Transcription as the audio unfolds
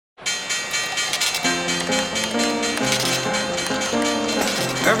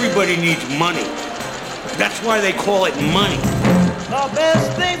Everybody needs money. That's why they call it money. The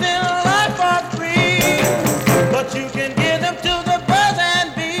best things in life are free, but you can give them to the birds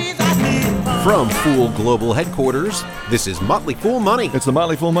and bees. I need money. From Fool Global Headquarters, this is Motley Fool Money. It's the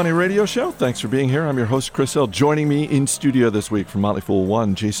Motley Fool Money radio show. Thanks for being here. I'm your host, Chris Hill. Joining me in studio this week from Motley Fool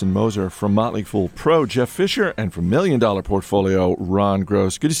One, Jason Moser. From Motley Fool Pro, Jeff Fisher. And from $1 Million Portfolio, Ron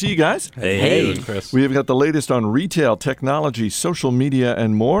Gross. Good to see you guys. Hey, Chris. We have got the latest on retail, technology, social media,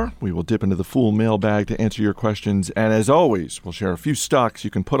 and more. We will dip into the Fool mailbag to answer your questions. And as always, we'll share a few stocks you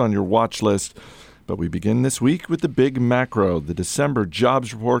can put on your watch list. But we begin this week with the big macro. The December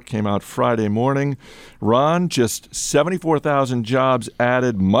jobs report came out Friday morning. Ron, just 74,000 jobs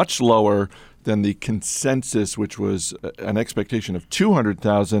added, much lower than the consensus, which was an expectation of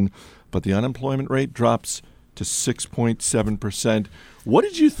 200,000. But the unemployment rate drops to 6.7%. What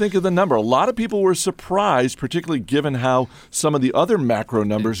did you think of the number? A lot of people were surprised, particularly given how some of the other macro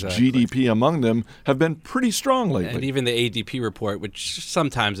numbers, GDP among them, have been pretty strong lately. And even the ADP report, which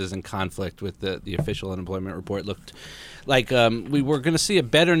sometimes is in conflict with the official unemployment report, looked like we were going to see a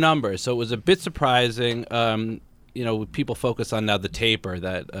better number. So it was a bit surprising. People focus on now the taper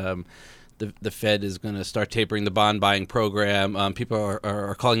that the Fed is going to start tapering the bond buying program. People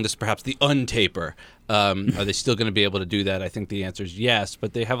are calling this perhaps the untaper. Are they still going to be able to do that? I think the answer is yes,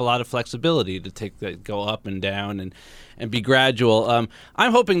 but they have a lot of flexibility to go up and down and be gradual.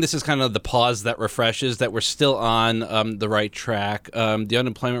 I'm hoping this is kind of the pause that refreshes, that we're still on the right track. The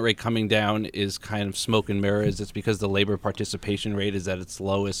unemployment rate coming down is kind of smoke and mirrors. It's because the labor participation rate is at its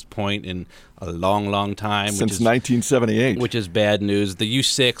lowest point in a long, long time. Since 1978. Which is bad news. The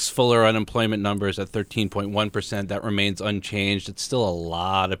U6 fuller unemployment number is at 13.1%. That remains unchanged. It's still a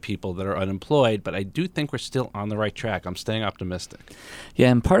lot of people that are unemployed, but I do think we're still on the right track. I'm staying optimistic. Yeah,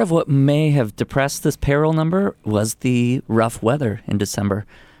 and part of what may have depressed this payroll number was the rough weather in December.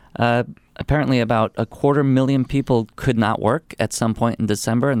 Apparently about 250,000 people could not work at some point in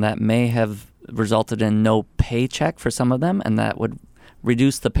December, and that may have resulted in no paycheck for some of them, and that would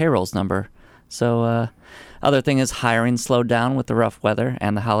reduce the payrolls number. So other thing is hiring slowed down with the rough weather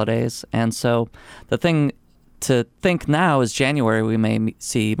and the holidays. And so the thing to think now is January we may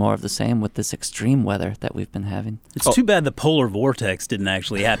see more of the same with this extreme weather that we've been having. It's too bad the polar vortex didn't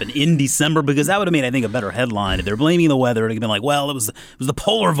actually happen in December, because that would have made, I think, a better headline. If they're blaming the weather, it would have been like, well, it was the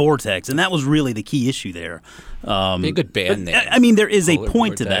polar vortex, and that was really the key issue there. Be a good band name. I mean, there is a point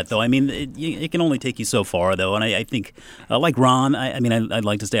vortex to that, though. I mean, it can only take you so far, though. And I think, like Ron, I'd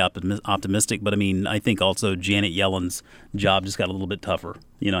like to stay optimistic, but I mean, I think also Janet Yellen's job just got a little bit tougher.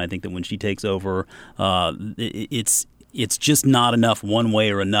 I think that when she takes over, it's just not enough one way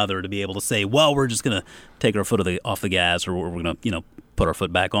or another to be able to say, well, we're just going to take our foot off the gas, or we're going to, put our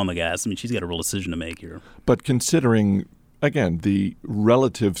foot back on the gas. I mean, she's got a real decision to make here. But considering, again, the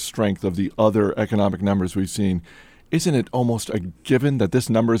relative strength of the other economic numbers we've seen, isn't it almost a given that this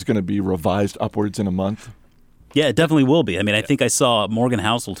number is going to be revised upwards in a month? Yeah, it definitely will be. I mean, I think I saw Morgan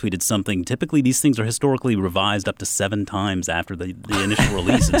Housel tweeted something. Typically, these things are historically revised up to 7 times after the initial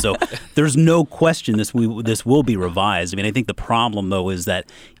release. And so there's no question this will be revised. I mean, I think the problem, though, is that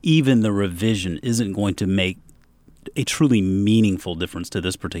even the revision isn't going to make a truly meaningful difference to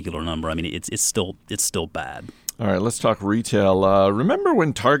this particular number. I mean, it's still bad. All right, let's talk retail. Remember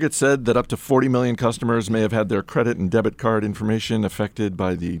when Target said that up to 40 million customers may have had their credit and debit card information affected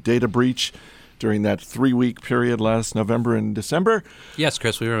by the data breach during that 3-week period last November and December? Yes,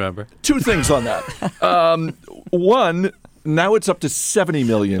 Chris, we remember. 2 things on that. One, now it's up to 70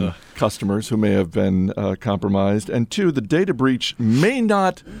 million customers who may have been compromised. And 2, the data breach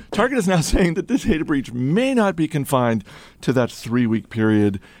Target is now saying that the data breach may not be confined to that 3-week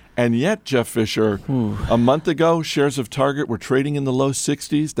period. And yet, Jeff Fisher, a month ago, shares of Target were trading in the low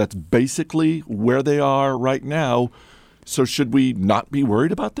 60s. That's basically where they are right now. So should we not be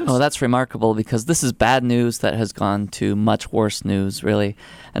worried about this? Oh, that's remarkable, because this is bad news that has gone to much worse news, really.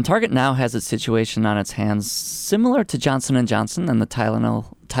 And Target now has a situation on its hands similar to Johnson & Johnson and the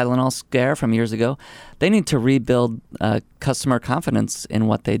Tylenol scare from years ago. They need to rebuild customer confidence in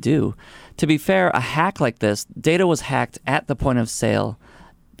what they do. To be fair, a hack like this, data was hacked at the point of sale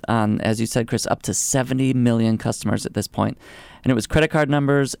on, as you said, Chris, up to 70 million customers at this point. And it was credit card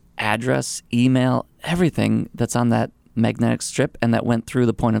numbers, address, email, everything that's on that magnetic strip and that went through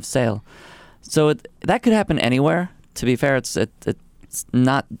the point of sale. So that could happen anywhere. To be fair, it's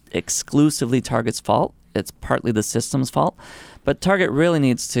not exclusively Target's fault. It's partly the system's fault. But Target really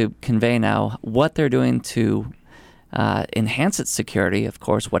needs to convey now what they're doing to enhance its security, of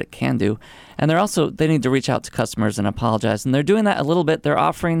course, what it can do. And they need to reach out to customers and apologize. And they're doing that a little bit. They're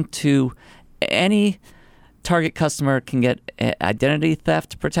offering to any Target customer can get identity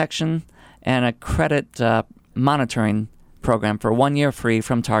theft protection and a credit monitoring program for 1 year free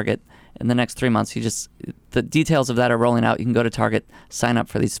from Target in the next 3 months. The details of that are rolling out. You can go to Target, sign up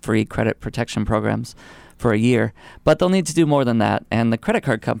for these free credit protection programs for a year. But they'll need to do more than that, and the credit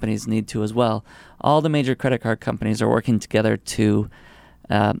card companies need to as well. All the major credit card companies are working together to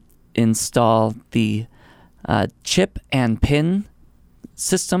install the chip and PIN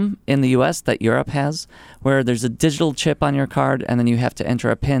system in the U.S. that Europe has, where there's a digital chip on your card, and then you have to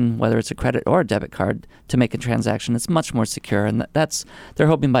enter a PIN, whether it's a credit or a debit card, to make a transaction. It's much more secure, and they're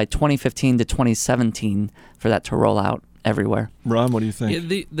hoping by 2015 to 2017 for that to roll out everywhere. Ron, what do you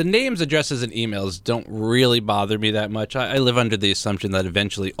think? Yeah, the names, addresses, and emails don't really bother me that much. I live under the assumption that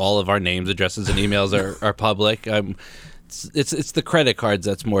eventually all of our names, addresses, and emails are public. It's the credit cards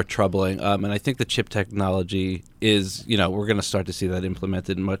that's more troubling, and I think the chip technology is, we're going to start to see that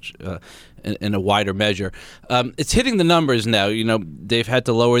implemented much in a wider measure. It's hitting the numbers now. They've had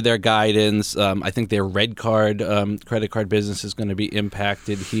to lower their guidance. I think their red card credit card business is going to be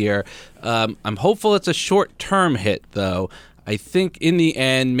impacted here. I'm hopeful it's a short-term hit, though. I think in the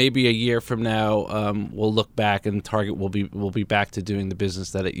end, maybe a year from now, we'll look back and Target will be back to doing the business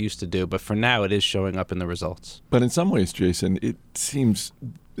that it used to do. But for now, it is showing up in the results. But in some ways, Jason, it seems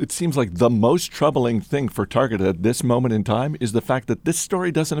like the most troubling thing for Target at this moment in time is the fact that this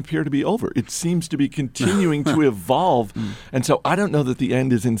story doesn't appear to be over. It seems to be continuing to evolve. And so I don't know that the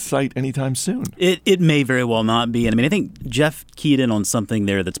end is in sight anytime soon. It may very well not be. And I think Jeff keyed in on something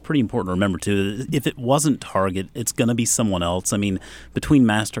there that's pretty important to remember, too. If it wasn't Target, it's going to be someone else. Between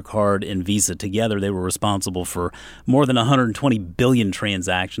MasterCard and Visa together, they were responsible for more than 120 billion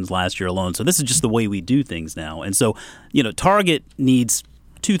transactions last year alone. So this is just the way we do things now. And so, Target needs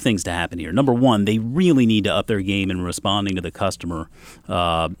two things to happen here. Number one, they really need to up their game in responding to the customer,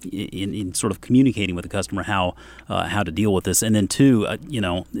 in sort of communicating with the customer how to deal with this. And then two,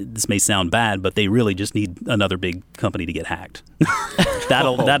 this may sound bad, but they really just need another big company to get hacked.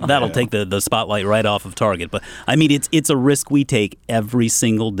 That'll take the spotlight right off of Target. But it's a risk we take every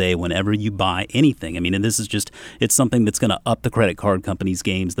single day whenever you buy anything. And this is it's something that's going to up the credit card companies'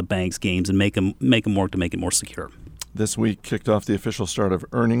 games, the banks' games, and make them work to make it more secure. This week kicked off the official start of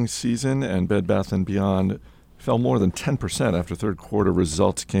earnings season, and Bed Bath & Beyond fell more than 10% after third quarter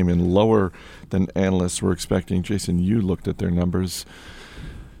results came in lower than analysts were expecting. Jason, you looked at their numbers.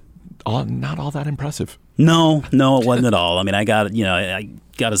 Not all that impressive. No, it wasn't at all. I got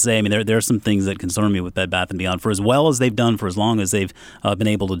to say, there are some things that concern me with Bed Bath & Beyond. For as well as they've done, for as long as they've been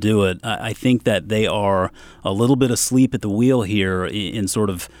able to do it, I think that they are a little bit asleep at the wheel here in sort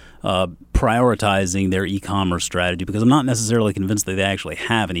of prioritizing their e-commerce strategy, because I'm not necessarily convinced that they actually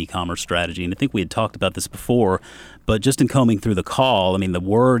have an e-commerce strategy. And I think we had talked about this before, but just in combing through the call, the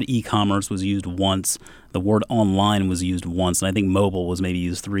word e-commerce was used once. The word online was used once, and I think mobile was maybe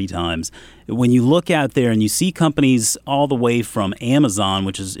used 3 times. When you look out there and you see companies all the way from Amazon,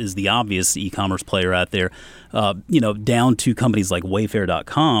 which is the obvious e-commerce player out there, down to companies like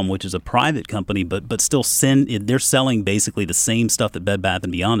Wayfair.com, which is a private company, but still they're selling basically the same stuff that Bed Bath &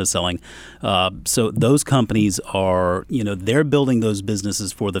 Beyond is selling. So those companies are, they're building those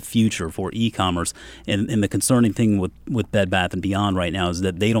businesses for the future, for e-commerce. And the concerning thing with Bed Bath & Beyond right now is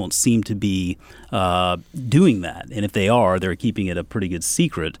that they don't seem to be doing that. And if they are, they're keeping it a pretty good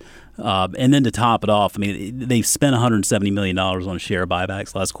secret. And then to top it off, they've spent $170 million on share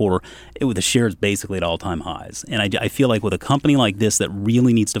buybacks last quarter, with the shares basically at all-time highs. And I feel like with a company like this that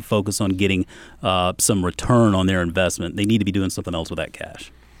really needs to focus on getting some return on their investment, they need to be doing something else with that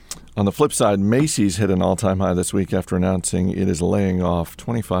cash. On the flip side, Macy's hit an all-time high this week after announcing it is laying off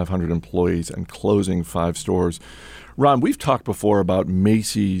 2,500 employees and closing 5 stores. Ron, we've talked before about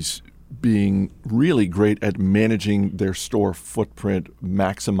Macy's being really great at managing their store footprint,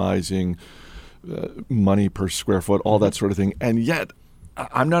 maximizing money per square foot, all that sort of thing. And yet,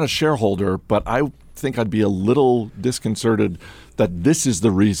 I'm not a shareholder, but I think I'd be a little disconcerted that this is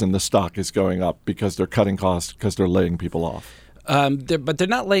the reason the stock is going up, because they're cutting costs, because they're laying people off. But they're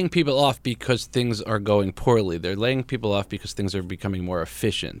not laying people off because things are going poorly. They're laying people off because things are becoming more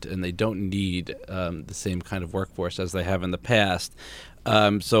efficient, and they don't need the same kind of workforce as they have in the past.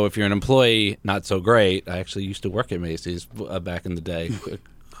 So if you're an employee, not so great. I actually used to work at Macy's back in the day.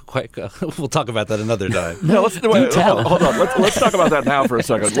 We'll talk about that another time. No, hold on. Let's talk about that now for a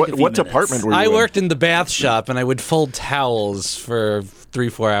second. What department were you in? I worked in the bath shop, and I would fold towels for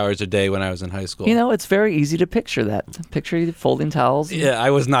 3-4 hours a day when I was in high school. It's very easy to picture that. Picture you folding towels. Yeah,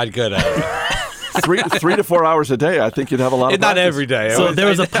 I was not good at it. 3 to 4 hours a day, I think you'd have a lot of Not practice. every day. So if there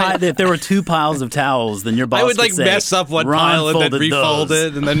was if there were 2 piles of towels, then your boss I would could say, mess up one "Ron pile and then folded refold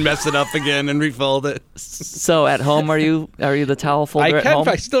those." it, and then mess it up again and refold it. So at home, are you the towel folder at home?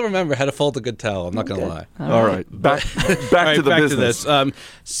 I still remember how to fold a good towel. I'm not going to lie. All right, back All right, to the back business. to this.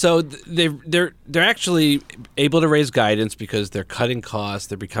 So they're actually able to raise guidance because they're cutting costs.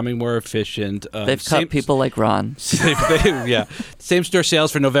 They're becoming more efficient. They've cut people like Ron. Yeah. Same store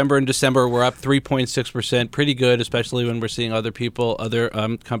sales for November and December were up 3.6%. Pretty good, especially when we're seeing other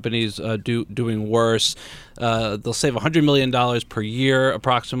companies doing worse. They'll save $100 million per year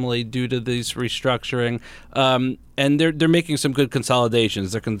approximately due to these restructuring. And they're making some good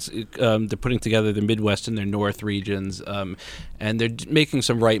consolidations. They're putting together their Midwest and their North regions, and they're making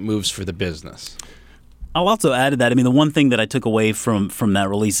some right moves for the business. I'll also add to that. I mean, the one thing that I took away from that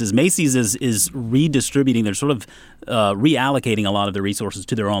release is Macy's is redistributing. They're sort of reallocating a lot of their resources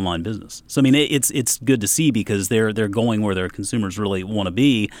to their online business. So I mean, it's good to see because they're going where their consumers really want to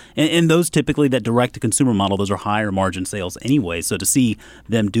be, and those typically that direct to consumer model, those are higher margin sales anyway. So to see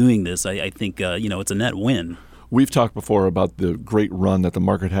them doing this, I think it's a net win. We've talked before about the great run that the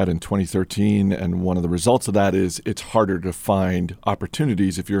market had in 2013, and one of the results of that is it's harder to find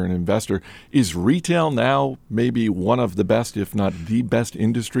opportunities if you're an investor. Is retail now maybe one of the best, if not the best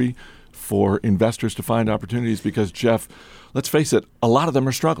industry for investors to find opportunities? Because, Jeff, let's face it, a lot of them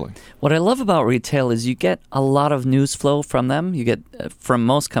are struggling. What I love about retail is you get a lot of news flow from them. You get, from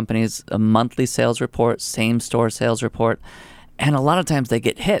most companies, a monthly sales report, same-store sales report, and a lot of times they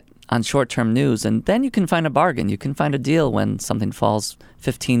get hit on short-term news, and then you can find a bargain. You can find a deal when something falls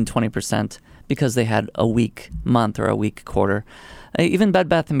 15, 20% because they had a weak month or a weak quarter. Even Bed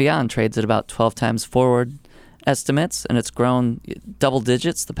Bath & Beyond trades at about 12 times forward estimates, and it's grown double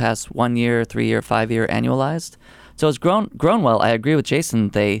digits the past 1 year, 3 year, 5 year annualized. So it's grown well. I agree with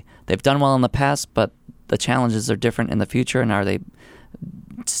Jason. They've done well in the past, but the challenges are different in the future, and are they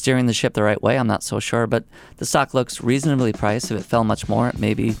steering the ship the right way? I'm not so sure, but the stock looks reasonably priced. If it fell much more, it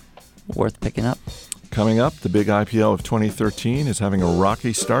may be worth picking up. Coming up, the big IPO of 2013 is having a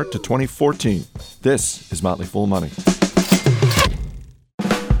rocky start to 2014. This is Motley Fool Money.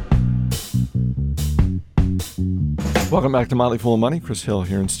 Welcome back to Motley Fool Money. Chris Hill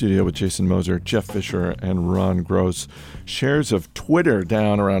here in studio with Jason Moser, Jeff Fisher, and Ron Gross. Shares of Twitter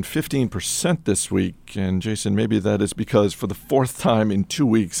down around 15% this week. And Jason, maybe that is because for the fourth time in 2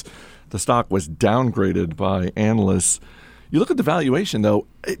 weeks, the stock was downgraded by analysts. You look at the valuation, though,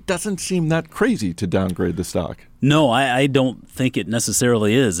 it doesn't seem that crazy to downgrade the stock. No, I don't think it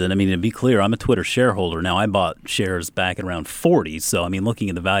necessarily is. And I mean, to be clear, I'm a Twitter shareholder. Now, I bought shares back at around 40. So, I mean, looking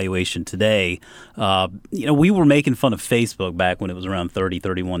at the valuation today, we were making fun of Facebook back when it was around 30,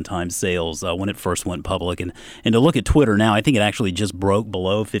 31 times sales when it first went public. And to look at Twitter now, I think it actually just broke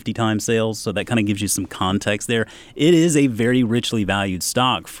below 50 times sales. So that kind of gives you some context there. It is a very richly valued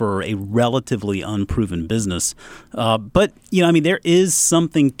stock for a relatively unproven business. But, there is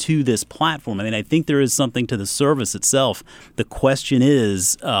something to this platform. I mean, I think there is something to the service itself. The question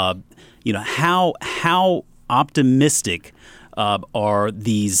is, how optimistic are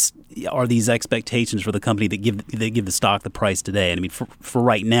these expectations for the company that give the stock the price today? And I mean, for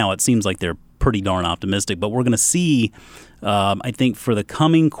right now, it seems like they're pretty darn optimistic. But we're going to see, I think, for the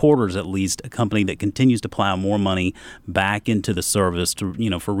coming quarters at least, a company that continues to plow more money back into the service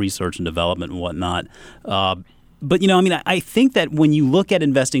to for research and development and whatnot. But, I think that when you look at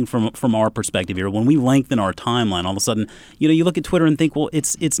investing from our perspective here, when we lengthen our timeline, all of a sudden, you look at Twitter and think, well,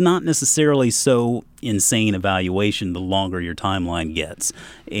 it's not necessarily so insane a valuation the longer your timeline gets.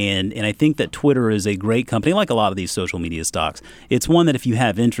 And I think that Twitter is a great company, like a lot of these social media stocks. It's one that if you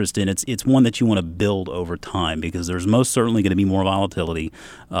have interest in, it's one that you want to build over time because there's most certainly going to be more volatility.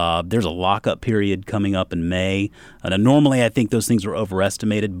 There's a lockup period coming up in May. Normally, I think those things are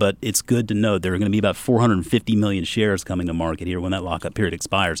overestimated, but it's good to know there are going to be about 450 million shares coming to market here when that lockup period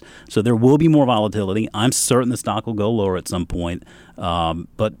expires. So there will be more volatility. I'm certain the stock will go lower at some point.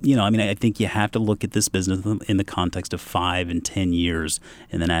 But, I think you have to look at this business in the context of 5 and 10 years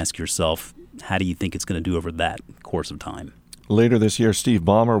and then ask yourself, how do you think it's going to do over that course of time? Later this year, Steve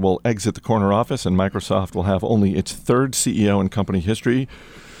Ballmer will exit the corner office and Microsoft will have only its third CEO in company history.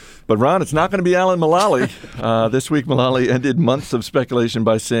 But, Ron, it's not going to be Alan Mulally. This week, Mulally ended months of speculation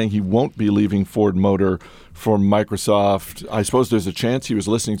by saying he won't be leaving Ford Motor for Microsoft. I suppose there's a chance he was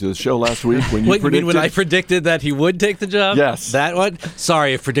listening to the show last week when you predicted. You mean when I predicted that he would take the job? Yes. That one?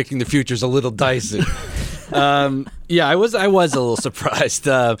 Sorry if predicting the future is a little dicey. I was a little surprised.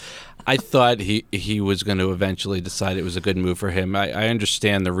 I thought he was going to eventually decide it was a good move for him. I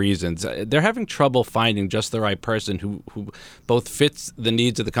understand the reasons. They're having trouble finding just the right person who both fits the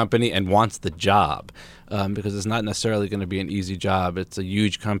needs of the company and wants the job, because it's not necessarily going to be an easy job. It's a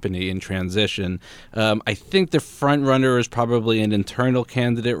huge company in transition. I think the front runner is probably an internal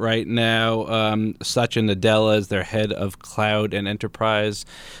candidate right now. Satya Nadella is their head of cloud and enterprise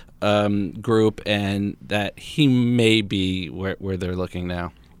group, and that he may be where they're looking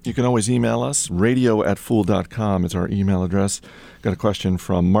now. You can always email us. radio@fool.com is our email address. Got a question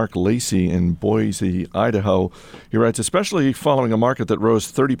from Mark Lacey in Boise, Idaho. He writes, especially following a market that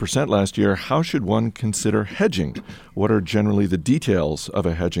rose 30% last year, how should one consider hedging? What are generally the details of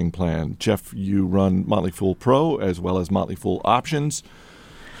a hedging plan? Jeff, you run Motley Fool Pro as well as Motley Fool Options.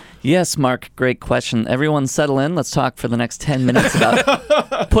 Yes, Mark, great question. Everyone settle in. Let's talk for the next 10 minutes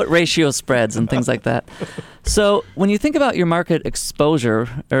about put ratio spreads and things like that. So when you think about your market exposure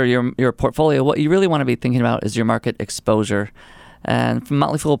or your portfolio, what you really want to be thinking about is your market exposure. And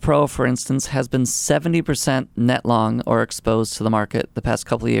Motley Fool Pro, for instance, has been 70% net long or exposed to the market the past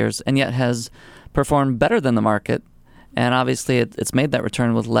couple of years, and yet has performed better than the market. And obviously it's made that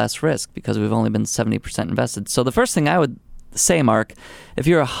return with less risk because we've only been 70% invested. So the first thing I would say, Mark, if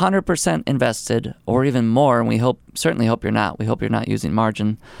you're 100% invested or even more, and we certainly hope you're not. We hope you're not using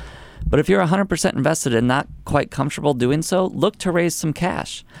margin. But if you're 100% invested and not quite comfortable doing so, look to raise some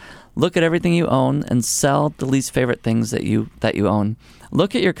cash. Look at everything you own and sell the least favorite things that you own.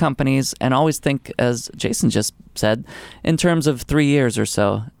 Look at your companies and always think, as Jason just said, in terms of 3 years or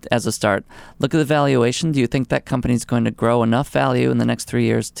so as a start. Look at the valuation. Do you think that company is going to grow enough value in the next 3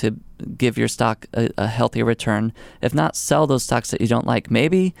 years to give your stock a healthy return? If not, sell those stocks that you don't like.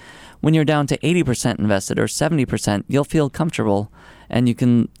 Maybe when you're down to 80% invested or 70%, you'll feel comfortable, and you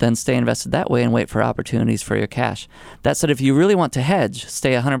can then stay invested that way and wait for opportunities for your cash. That said, if you really want to hedge,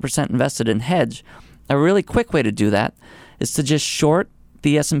 stay 100% invested and hedge, a really quick way to do that is to just short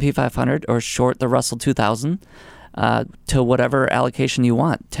the S&P 500 or short the Russell 2000 to whatever allocation you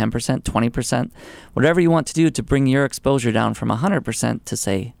want, 10%, 20%, whatever you want to do to bring your exposure down from 100% to,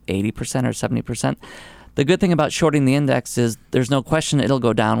 say, 80% or 70%. The good thing about shorting the index is there's no question it'll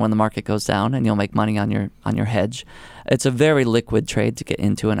go down when the market goes down, and you'll make money on your hedge. It's a very liquid trade to get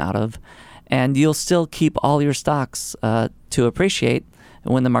into and out of, and you'll still keep all your stocks to appreciate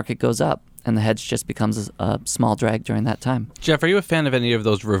when the market goes up, and the hedge just becomes a small drag during that time. Jeff, are you a fan of any of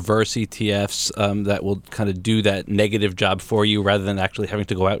those reverse ETFs that will kind of do that negative job for you rather than actually having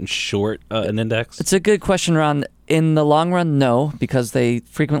to go out and short an index? It's a good question, Ron. In the long run, no, because they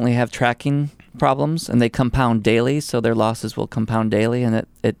frequently have tracking problems and they compound daily, so their losses will compound daily, and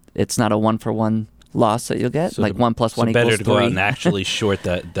it's not a one-for-one loss that you'll get, so 1 + 1 = 3. Better to go out and actually short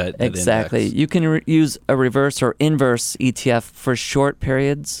that Exactly. index. You can use a reverse or inverse ETF for short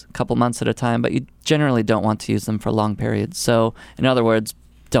periods, a couple months at a time, but you generally don't want to use them for long periods. So, in other words,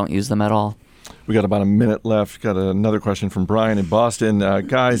 don't use them at all. We got about a minute left. Got another question from Brian in Boston.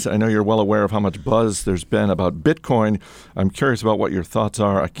 Guys, I know you're well aware of how much buzz there's been about Bitcoin. I'm curious about what your thoughts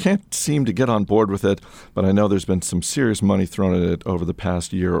are. I can't seem to get on board with it, but I know there's been some serious money thrown at it over the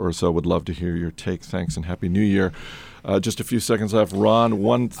past year or so. Would love to hear your take. Thanks and Happy New Year. Just a few seconds left. Ron,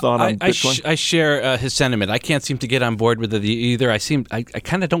 one thought on Bitcoin? I share his sentiment. I can't seem to get on board with it either. I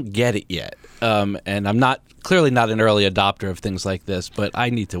kind of don't get it yet. And I'm clearly not an early adopter of things like this, but I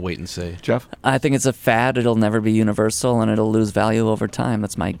need to wait and see. Jeff? I think it's a fad. It'll never be universal, and it'll lose value over time.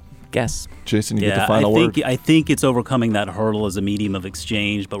 That's my guess. Jason, you get the final word? I think it's overcoming that hurdle as a medium of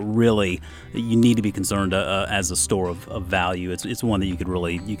exchange, but really you need to be concerned as a store of value. It's one that you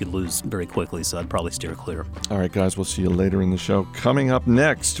could lose very quickly, so I'd probably steer clear. All right, guys, we'll see you later in the show. Coming up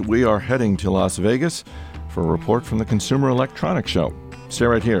next, we are heading to Las Vegas for a report from the Consumer Electronics Show. Stay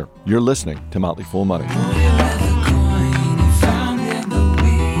right here. You're listening to Motley Fool Money.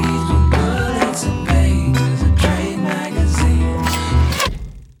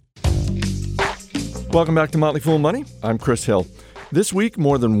 Welcome back to Motley Fool Money. I'm Chris Hill. This week,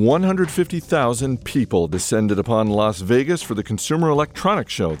 more than 150,000 people descended upon Las Vegas for the Consumer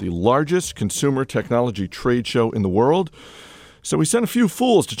Electronics Show, the largest consumer technology trade show in the world. So we sent a few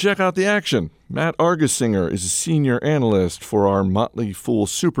fools to check out the action. Matt Argesinger is a senior analyst for our Motley Fool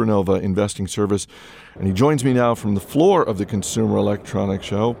Supernova investing service, and he joins me now from the floor of the Consumer Electronics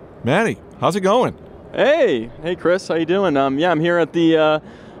Show. Matty, how's it going? Hey, Chris, how you doing? I'm here at the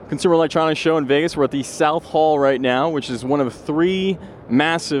Consumer Electronics Show in Vegas. We're at the South Hall right now, which is one of 3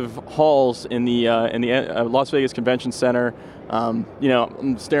 massive halls in the Las Vegas Convention Center. I'm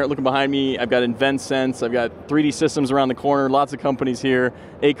looking behind me. I've got InventSense. I've got 3D Systems around the corner. Lots of companies here.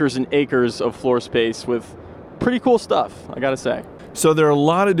 Acres and acres of floor space with pretty cool stuff, I got to say. So there are a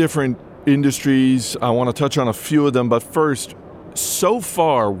lot of different industries. I want to touch on a few of them, but first, so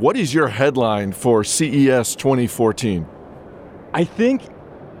far, what is your headline for CES 2014? I think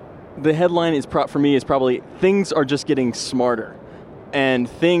the headline is for me is probably things are just getting smarter, and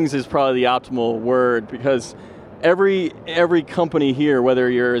things is probably the optimal word, because every company here, whether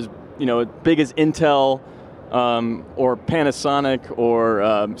you're as big as Intel or Panasonic or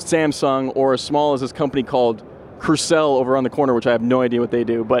Samsung, or as small as this company called Crucell over on the corner, which I have no idea what they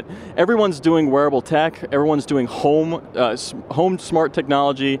do, but everyone's doing wearable tech. Everyone's doing home smart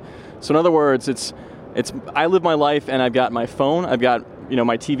technology. So in other words, it's I live my life and I've got my phone, I've got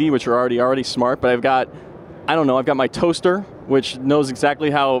my TV, which are already smart, but I've got my toaster, which knows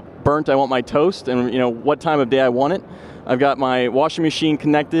exactly how burnt I want my toast and what time of day I want it. I've got my washing machine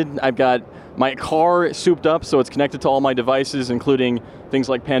connected. I've got my car souped up, so it's connected to all my devices, including things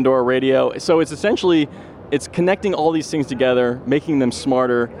like Pandora radio. So it's essentially connecting all these things together, making them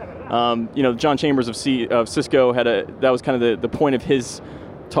smarter. John Chambers of Cisco that was kind of the point of his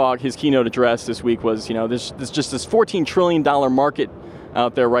talk, his keynote address this week was, there's just this $14 trillion market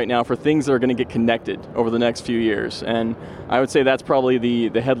out there right now for things that are going to get connected over the next few years. And I would say that's probably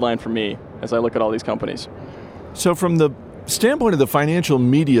the headline for me as I look at all these companies. So from the standpoint of the financial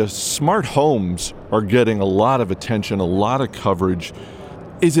media, smart homes are getting a lot of attention, a lot of coverage.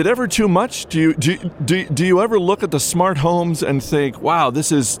 Is it ever too much? Do you ever look at the smart homes and think, wow,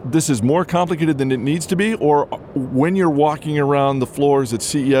 this is more complicated than it needs to be? Or when you're walking around the floors at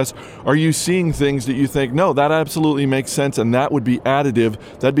CES, are you seeing things that you think, no, that absolutely makes sense and that would be additive,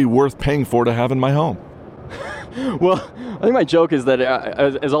 that'd be worth paying for to have in my home? Well, I think my joke is that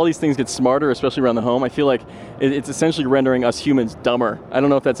as all these things get smarter, especially around the home, I feel like it's essentially rendering us humans dumber. I don't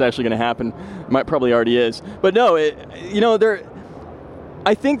know if that's actually going to happen. It probably already is. But no,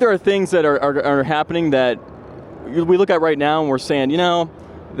 I think there are things that are happening that we look at right now and we're saying,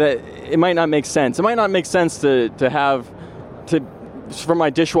 that it might not make sense. It might not make sense for my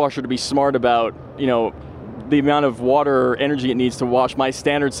dishwasher to be smart about, the amount of water or energy it needs to wash my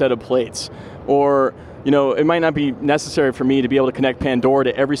standard set of plates. Or, it might not be necessary for me to be able to connect Pandora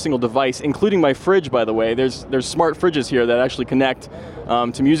to every single device, including my fridge, by the way. There's smart fridges here that actually connect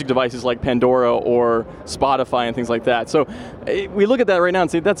to music devices like Pandora or Spotify and things like that. So we look at that right now and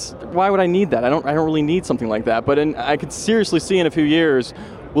say, why would I need that? I don't really need something like that. But I could seriously see in a few years,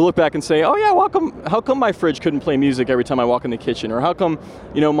 we'll look back and say, oh yeah, how come my fridge couldn't play music every time I walk in the kitchen? Or how come,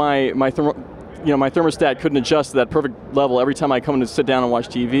 my thermostat couldn't adjust to that perfect level every time I come to sit down and watch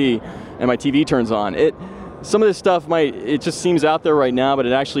TV and my TV turns on. Some of this stuff it just seems out there right now, but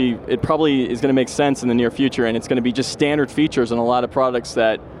it probably is going to make sense in the near future, and it's going to be just standard features on a lot of products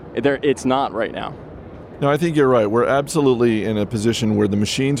that it's not right now. No, I think you're right. We're absolutely in a position where the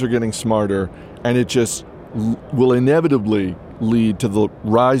machines are getting smarter, and it just will inevitably lead to the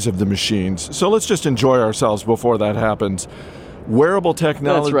rise of the machines. So let's just enjoy ourselves before that happens. Wearable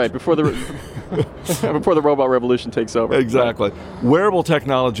technology. That's right, before the robot revolution takes over. Exactly. Wearable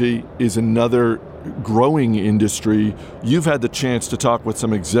technology is another growing industry. You've had the chance to talk with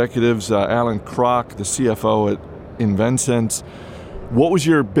some executives, Alan Kroc, the CFO at InvenSense. What was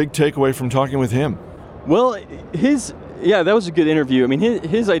your big takeaway from talking with him? Well, that was a good interview. I mean,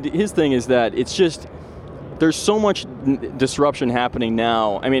 his thing is that it's just, there's so much disruption happening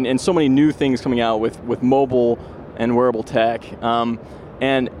now. I mean, and so many new things coming out with mobile and wearable tech.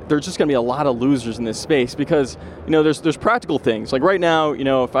 And there's just going to be a lot of losers in this space because, there's practical things. Like right now,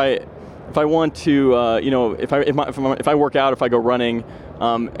 if I want to, if I work out, if I go running,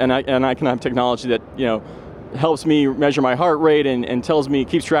 and I can have technology that, helps me measure my heart rate and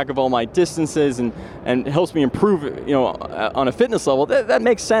keeps track of all my distances and helps me improve, on a fitness level, that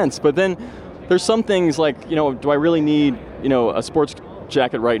makes sense. But then there's some things like, do I really need, a sports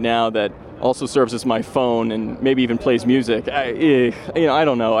jacket right now that also serves as my phone and maybe even plays music? I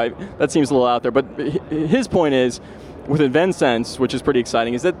don't know. That seems a little out there. But his point is, with InvenSense, which is pretty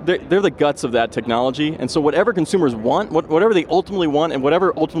exciting, is that they're the guts of that technology. And so whatever consumers want, whatever they ultimately want, and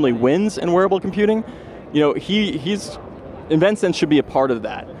whatever ultimately wins in wearable computing, InvenSense should be a part of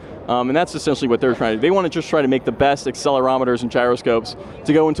that. And that's essentially what they're trying to do. They want to just try to make the best accelerometers and gyroscopes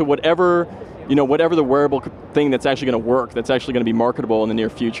to go into whatever the wearable thing that's actually going to work, that's actually going to be marketable in the near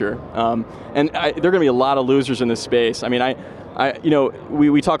future. And there are going to be a lot of losers in this space. I mean,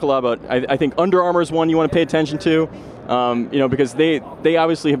 we talk a lot about, I think Under Armour is one you want to pay attention to, because they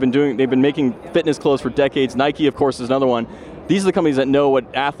obviously they've been making fitness clothes for decades. Nike, of course, is another one. These are the companies that know what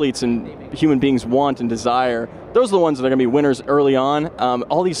athletes and human beings want and desire. Those are the ones that are going to be winners early on.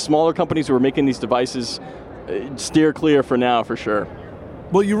 All these smaller companies who are making these devices, steer clear for now, for sure.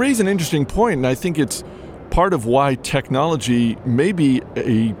 Well, you raise an interesting point, and I think it's part of why technology may be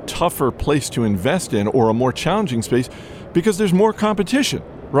a tougher place to invest in or a more challenging space because there's more competition,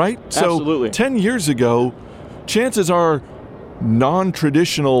 right? Absolutely. So 10 years ago, chances are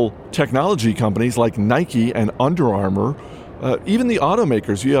non-traditional technology companies like Nike and Under Armour, even the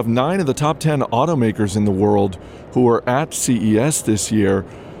automakers, you have 9 of the top 10 automakers in the world who are at CES this year.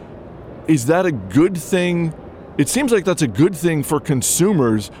 Is that a good thing? It seems like that's a good thing for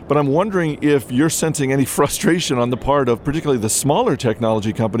consumers, but I'm wondering if you're sensing any frustration on the part of particularly the smaller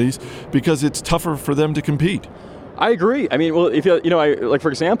technology companies because it's tougher for them to compete. I agree. I mean, well, if you know, like for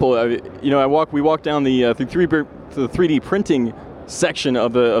example, we walked down the 3D printing section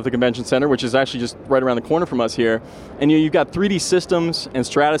of the convention center, which is actually just right around the corner from us here, and you've got 3D Systems and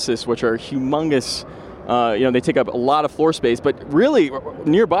Stratasys, which are humongous. They take up a lot of floor space, but really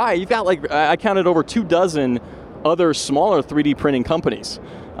nearby, you've got I counted over 24 other smaller 3D printing companies.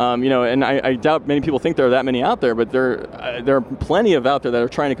 And I doubt many people think there are that many out there, but there are plenty of out there that are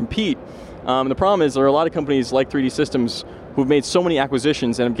trying to compete. The problem is there are a lot of companies like 3D Systems who've made so many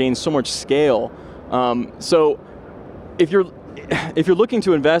acquisitions and have gained so much scale. So if you're looking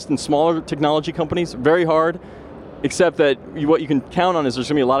to invest in smaller technology companies, very hard. Except that what you can count on is there's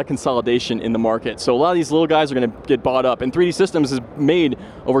going to be a lot of consolidation in the market. So a lot of these little guys are going to get bought up. And 3D Systems has made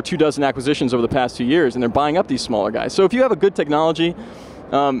over 24 acquisitions over the past 2 years, and they're buying up these smaller guys. So if you have a good technology,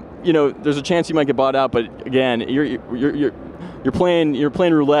 there's a chance you might get bought out. But again, you're playing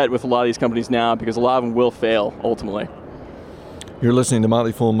roulette with a lot of these companies now because a lot of them will fail ultimately. You're listening to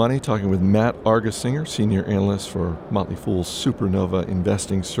Motley Fool Money, talking with Matt Argersinger, Senior Analyst for Motley Fool's Supernova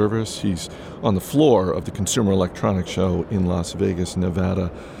Investing Service. He's on the floor of the Consumer Electronics Show in Las Vegas,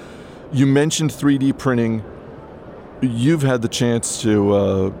 Nevada. You mentioned 3D printing. You've had the chance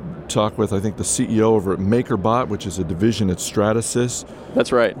to talk with, I think, the CEO over at MakerBot, which is a division at Stratasys.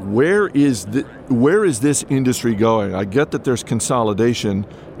 That's right. Where is this industry going? I get that there's consolidation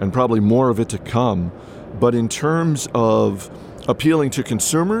and probably more of it to come, but in terms of appealing to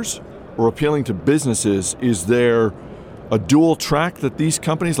consumers or appealing to businesses, is there a dual track that these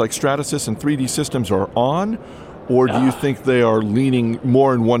companies like Stratasys and 3D Systems are on, or do you think they are leaning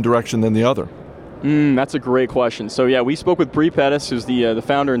more in one direction than the other? That's a great question. So yeah, we spoke with Bree Pettis, who's the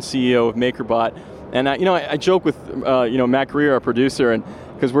founder and CEO of MakerBot, and I joke with Matt Greer, our producer, and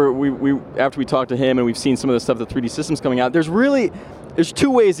because we after we talked to him and we've seen some of the stuff that 3D Systems coming out, there's 2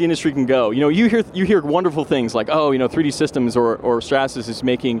 ways the industry can go. You hear wonderful things like, 3D Systems or Stratasys is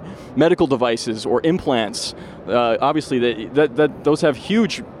making medical devices or implants. Obviously, those have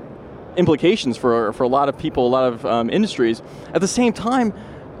huge implications for a lot of people, a lot of industries. At the same time,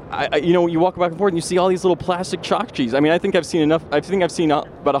 you walk back and forth and you see all these little plastic tchotchkes. I mean, I think I've seen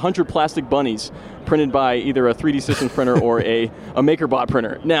about 100 plastic bunnies printed by either a 3D Systems printer or a MakerBot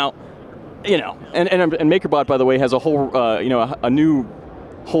printer. Now, and MakerBot, by the way, has a whole, a new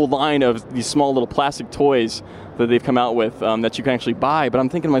whole line of these small little plastic toys that they've come out with that you can actually buy. But I'm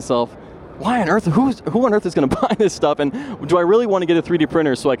thinking to myself, why on earth? Who on earth is going to buy this stuff? And do I really want to get a 3D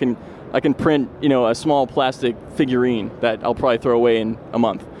printer so I can print, a small plastic figurine that I'll probably throw away in a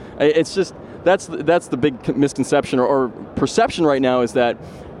month? It's just that's the big misconception or perception right now, is that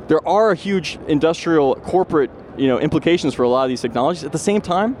there are huge industrial corporate implications for a lot of these technologies. At the same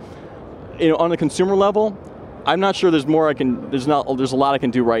time, on the consumer level, I'm not sure there's more there's a lot I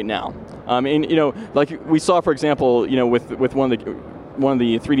can do right now. Like we saw, for example, with one of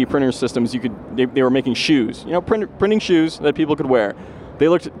the 3D printer systems, they were making shoes, printing shoes that people could wear. They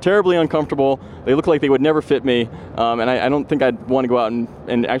looked terribly uncomfortable. They looked like they would never fit me, and I don't think I'd want to go out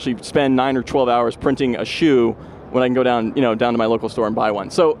and actually spend 9 or 12 hours printing a shoe when I can go down to my local store and buy one.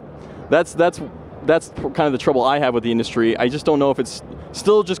 So that's kind of the trouble I have with the industry. I just don't know if it's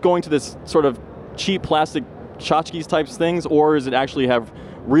still just going to this sort of cheap plastic tchotchkes types things, or does it actually have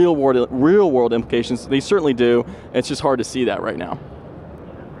real world implications? They certainly do. It's just hard to see that right now.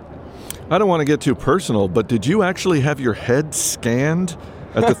 I don't want to get too personal, but did you actually have your head scanned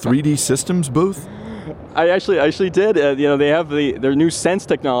at the 3D Systems booth? I actually did. They have their new Sense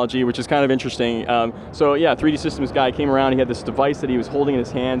technology, which is kind of interesting. 3D Systems guy came around. He had this device that he was holding in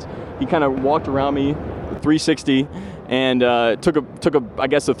his hands. He kind of walked around me, 360, and took a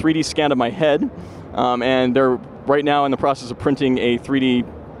 3D scan of my head. And they're right now in the process of printing a 3D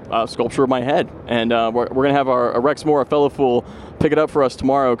sculpture of my head. And we're going to have our Rex Moore, a fellow fool, pick it up for us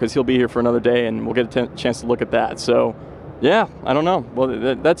tomorrow because he'll be here for another day, and we'll get a chance to look at that. So, yeah, I don't know.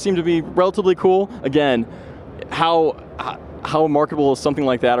 Well, that seemed to be relatively cool. Again, how marketable is something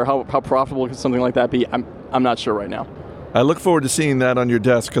like that, or how profitable could something like that be? I'm not sure right now. I look forward to seeing that on your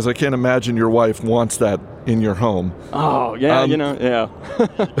desk because I can't imagine your wife wants that in your home. Oh, yeah, yeah.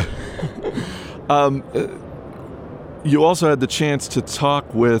 You also had the chance to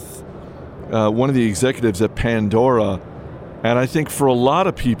talk with one of the executives at Pandora, and I think for a lot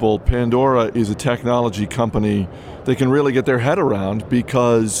of people, Pandora is a technology company they can really get their head around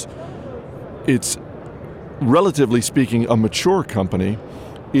because it's, relatively speaking, a mature company.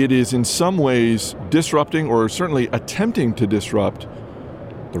 It is in some ways disrupting, or certainly attempting to disrupt,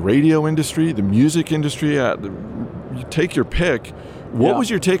 the radio industry, the music industry. You take your pick. What was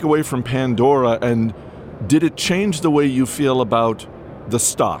your takeaway from Pandora, and did it change the way you feel about the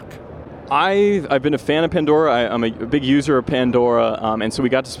stock? I've been a fan of Pandora. I'm a big user of Pandora, and so we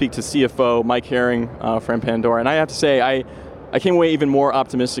got to speak to CFO Mike Herring from Pandora, and I have to say I came away even more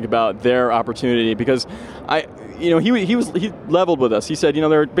optimistic about their opportunity because he leveled with us. He said,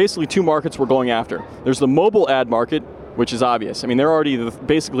 there are basically two markets we're going after. There's the mobile ad market, which is obvious. I mean, they're already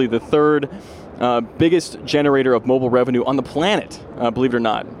basically the third biggest generator of mobile revenue on the planet, believe it or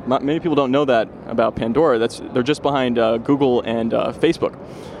not. Many people don't know that about Pandora. They're just behind Google and Facebook.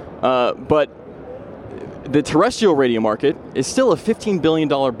 But the terrestrial radio market is still a $15 billion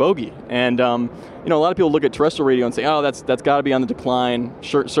bogey. And a lot of people look at terrestrial radio and say, oh, that's got to be on the decline,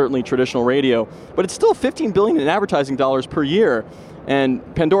 certainly traditional radio. But it's still $15 billion in advertising dollars per year.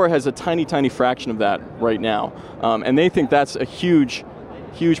 And Pandora has a tiny, tiny fraction of that right now. And they think that's a huge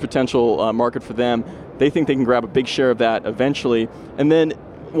potential market for them. They think they can grab a big share of that eventually. And then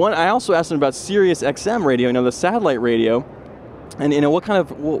I also asked them about Sirius XM radio, the satellite radio, and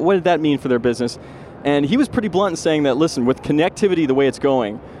what did that mean for their business? And he was pretty blunt in saying that, listen, with connectivity the way it's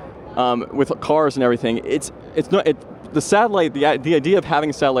going, with cars and everything, the satellite, the idea of having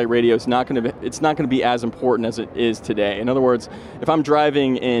a satellite radio is not going to be as important as it is today. In other words, if I'm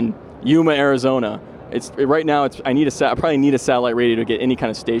driving in Yuma, Arizona, right now I probably need a satellite radio to get any kind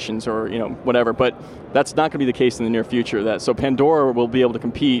of stations or whatever, but that's not going to be the case in the near future. So Pandora will be able to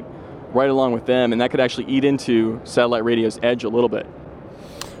compete right along with them, and that could actually eat into satellite radio's edge a little bit.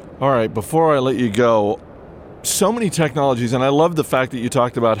 All right, before I let you go, so many technologies, and I love the fact that you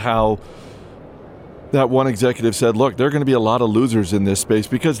talked about how that one executive said, look, there are going to be a lot of losers in this space,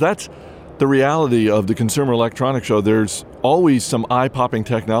 because that's the reality of the Consumer Electronics Show. There's always some eye-popping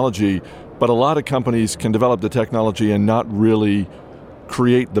technology, but a lot of companies can develop the technology and not really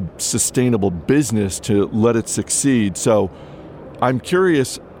create the sustainable business to let it succeed. So I'm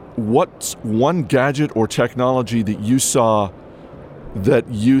curious, what's one gadget or technology that you saw that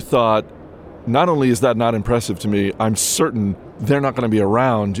you thought, not only is that not impressive to me, I'm certain they're not going to be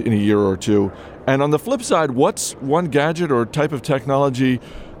around in a year or two? And on the flip side, what's one gadget or type of technology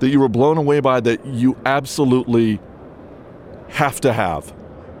that you were blown away by that you absolutely have to have?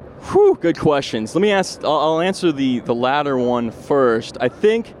 Whew, good questions. I'll answer the latter one first. I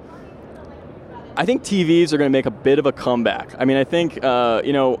think TVs are going to make a bit of a comeback. I mean, I think,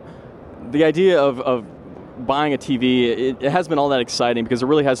 the idea of buying a TV, it hasn't been all that exciting because there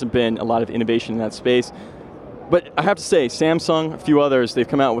really hasn't been a lot of innovation in that space. But I have to say, Samsung, a few others, they've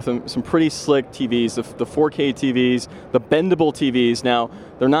come out with some pretty slick TVs, the 4K TVs, the bendable TVs. Now,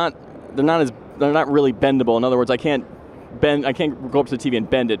 they're not really bendable. In other words, I can't go up to the TV and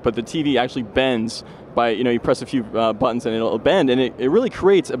bend it, but the TV actually bends by, you press a few buttons and it'll bend, and it really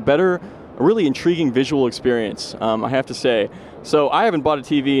creates a really intriguing visual experience, I have to say. So I haven't bought a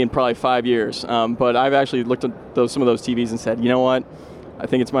TV in probably 5 years, but I've actually looked at some of those TVs and said, you know what? I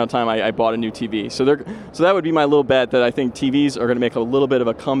think it's about time I bought a new TV. So that would be my little bet, that I think TVs are going to make a little bit of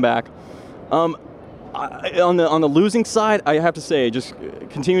a comeback. On the losing side, I have to say, just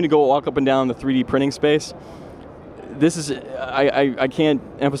continuing to walk up and down the 3D printing space. This is I can't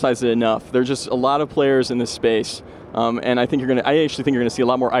emphasize it enough. There's just a lot of players in this space, and I actually think you're going to see a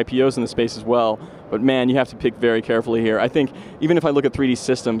lot more IPOs in the space as well. But man, you have to pick very carefully here. I think even if I look at 3D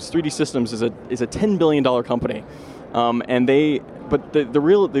Systems is a $10 billion company, but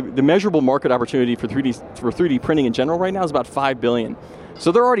the measurable market opportunity for 3D printing in general right now is about $5 billion.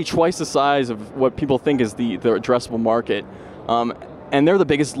 So they're already twice the size of what people think is the addressable market, and they're the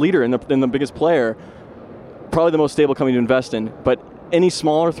biggest leader and the biggest player. Probably the most stable company to invest in, but any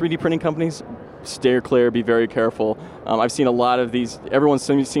smaller 3D printing companies, steer clear, be very careful. I've seen a lot of these, everyone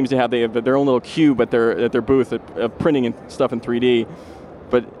seems to have their own little cube at their booth of printing and stuff in 3D,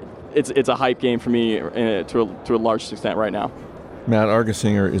 but it's a hype game for me to a large extent right now. Matt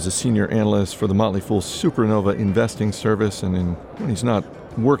Argesinger is a senior analyst for the Motley Fool Supernova Investing Service, and when he's not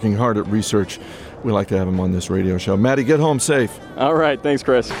working hard at research, we like to have him on this radio show. Matty, get home safe. All right, thanks,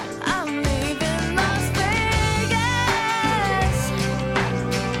 Chris.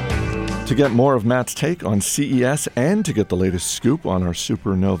 To get more of Matt's take on CES and to get the latest scoop on our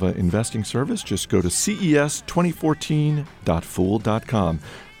Supernova investing service, just go to ces2014.fool.com.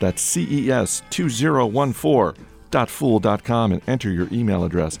 That's CES2014.fool.com and enter your email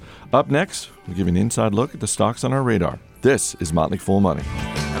address. Up next, we'll give you an inside look at the stocks on our radar. This is Motley Fool Money.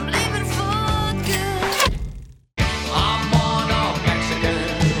 I'm leaving for good. I'm on a Mexican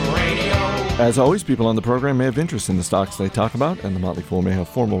radio. As always, people on the program may have interest in the stocks they talk about, and the Motley Fool may have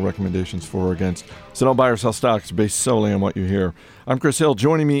formal recommendations for or against. So don't buy or sell stocks based solely on what you hear. I'm Chris Hill.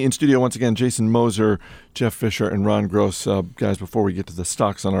 Joining me in studio once again, Jason Moser, Jeff Fisher, and Ron Gross. Guys, before we get to the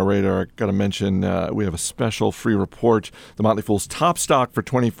stocks on our radar, I got to mention we have a special free report, the Motley Fool's top stock for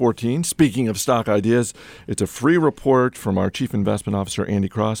 2014. Speaking of stock ideas, it's a free report from our Chief Investment Officer, Andy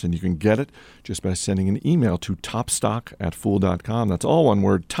Cross, and you can get it just by sending an email to topstock@fool.com. That's all one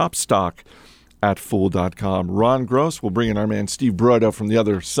word, topstock@fool.com. Ron Gross will bring in our man Steve Broido from the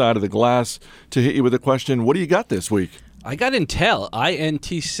other side of the glass to hit you with a question. What do you got this week? I got Intel,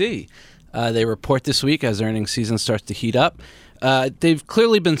 INTC. They report this week as earnings season starts to heat up. They've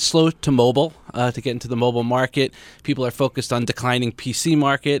clearly been slow to mobile, to get into the mobile market. People are focused on declining PC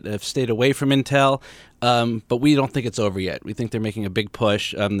market, have stayed away from Intel. But we don't think it's over yet. We think they're making a big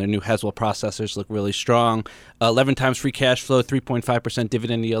push. Their new Haswell processors look really strong. 11 times free cash flow, 3.5%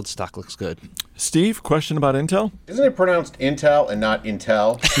 dividend yield. Stock looks good. Steve, question about Intel? Isn't it pronounced Intel and not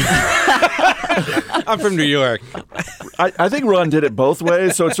Intel? I'm from New York. I think Ron did it both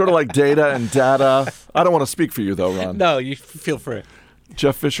ways, so it's sort of like data and data. I don't want to speak for you, though, Ron. No, you feel free.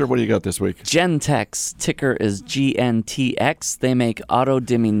 Jeff Fisher, what do you got this week? Gentex, ticker is GNTX. They make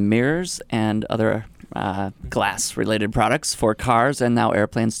auto-dimming mirrors and other glass-related products for cars and now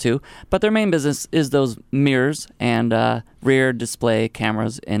airplanes too. But their main business is those mirrors and rear display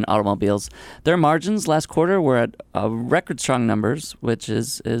cameras in automobiles. Their margins last quarter were at record strong numbers, which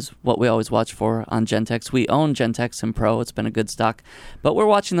is what we always watch for on Gentex. We own Gentex and Pro. It's been a good stock. But we're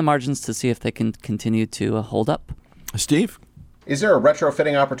watching the margins to see if they can continue to hold up. Steve? Is there a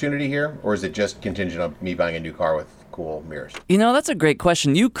retrofitting opportunity here, or is it just contingent on me buying a new car with cool mirrors? You know, that's a great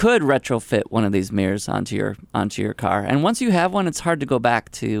question. You could retrofit one of these mirrors onto your car, and once you have one, it's hard to go back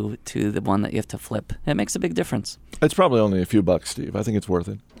to the one that you have to flip. It makes a big difference. It's probably only a few bucks, Steve. I think it's worth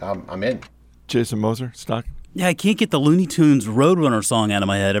it. I'm in. Jason Moser, stock? Yeah, I can't get the Looney Tunes Roadrunner song out of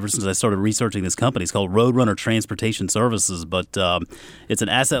my head ever since I started researching this company. It's called Roadrunner Transportation Services, but it's an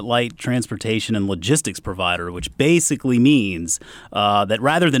asset-light transportation and logistics provider, which basically means that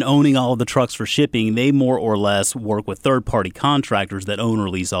rather than owning all of the trucks for shipping, they more or less work with third-party contractors that own or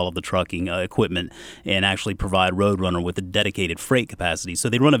lease all of the trucking equipment and actually provide Roadrunner with a dedicated freight capacity. So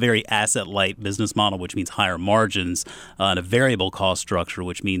they run a very asset-light business model, which means higher margins and a variable cost structure,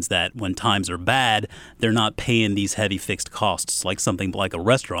 which means that when times are bad, they're not paying these heavy fixed costs like something like a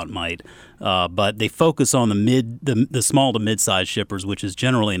restaurant might, but they focus on the small to mid-sized shippers, which is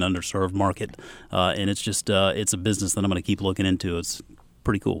generally an underserved market, and it's just it's a business that I'm going to keep looking into. It's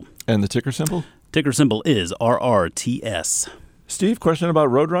pretty cool. And the ticker symbol? Ticker symbol is RRTS. Steve, question about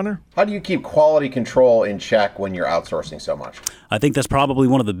Roadrunner? How do you keep quality control in check when you're outsourcing so much? I think that's probably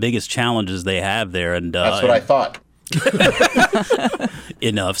one of the biggest challenges they have there, and that's what I thought.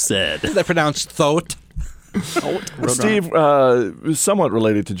 Enough said. They're pronounced thought. Steve, somewhat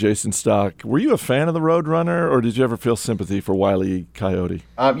related to Jason's stock, were you a fan of the Roadrunner, or did you ever feel sympathy for Wile E. Coyote?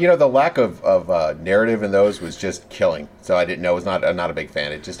 The lack of narrative in those was just killing. So I didn't know. I'm not a big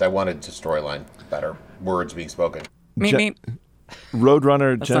fan. I wanted the storyline better, words being spoken. Meep.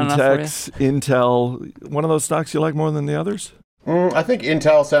 Roadrunner, That's not enough Gentex, Intel, one of those stocks you like more than the others? I think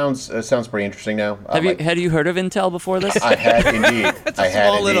Intel sounds pretty interesting now. Had you heard of Intel before this? I had indeed. It's a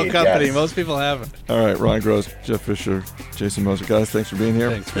small little company. Yes. Most people haven't. All right, Ron Gross, Jeff Fisher, Jason Moser. Guys, thanks for being here.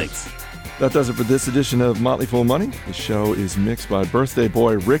 Thanks. That does it for this edition of Motley Fool Money. The show is mixed by birthday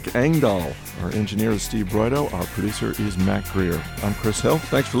boy Rick Engdahl. Our engineer is Steve Broido. Our producer is Matt Greer. I'm Chris Hill.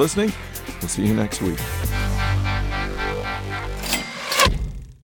 Thanks for listening. We'll see you next week.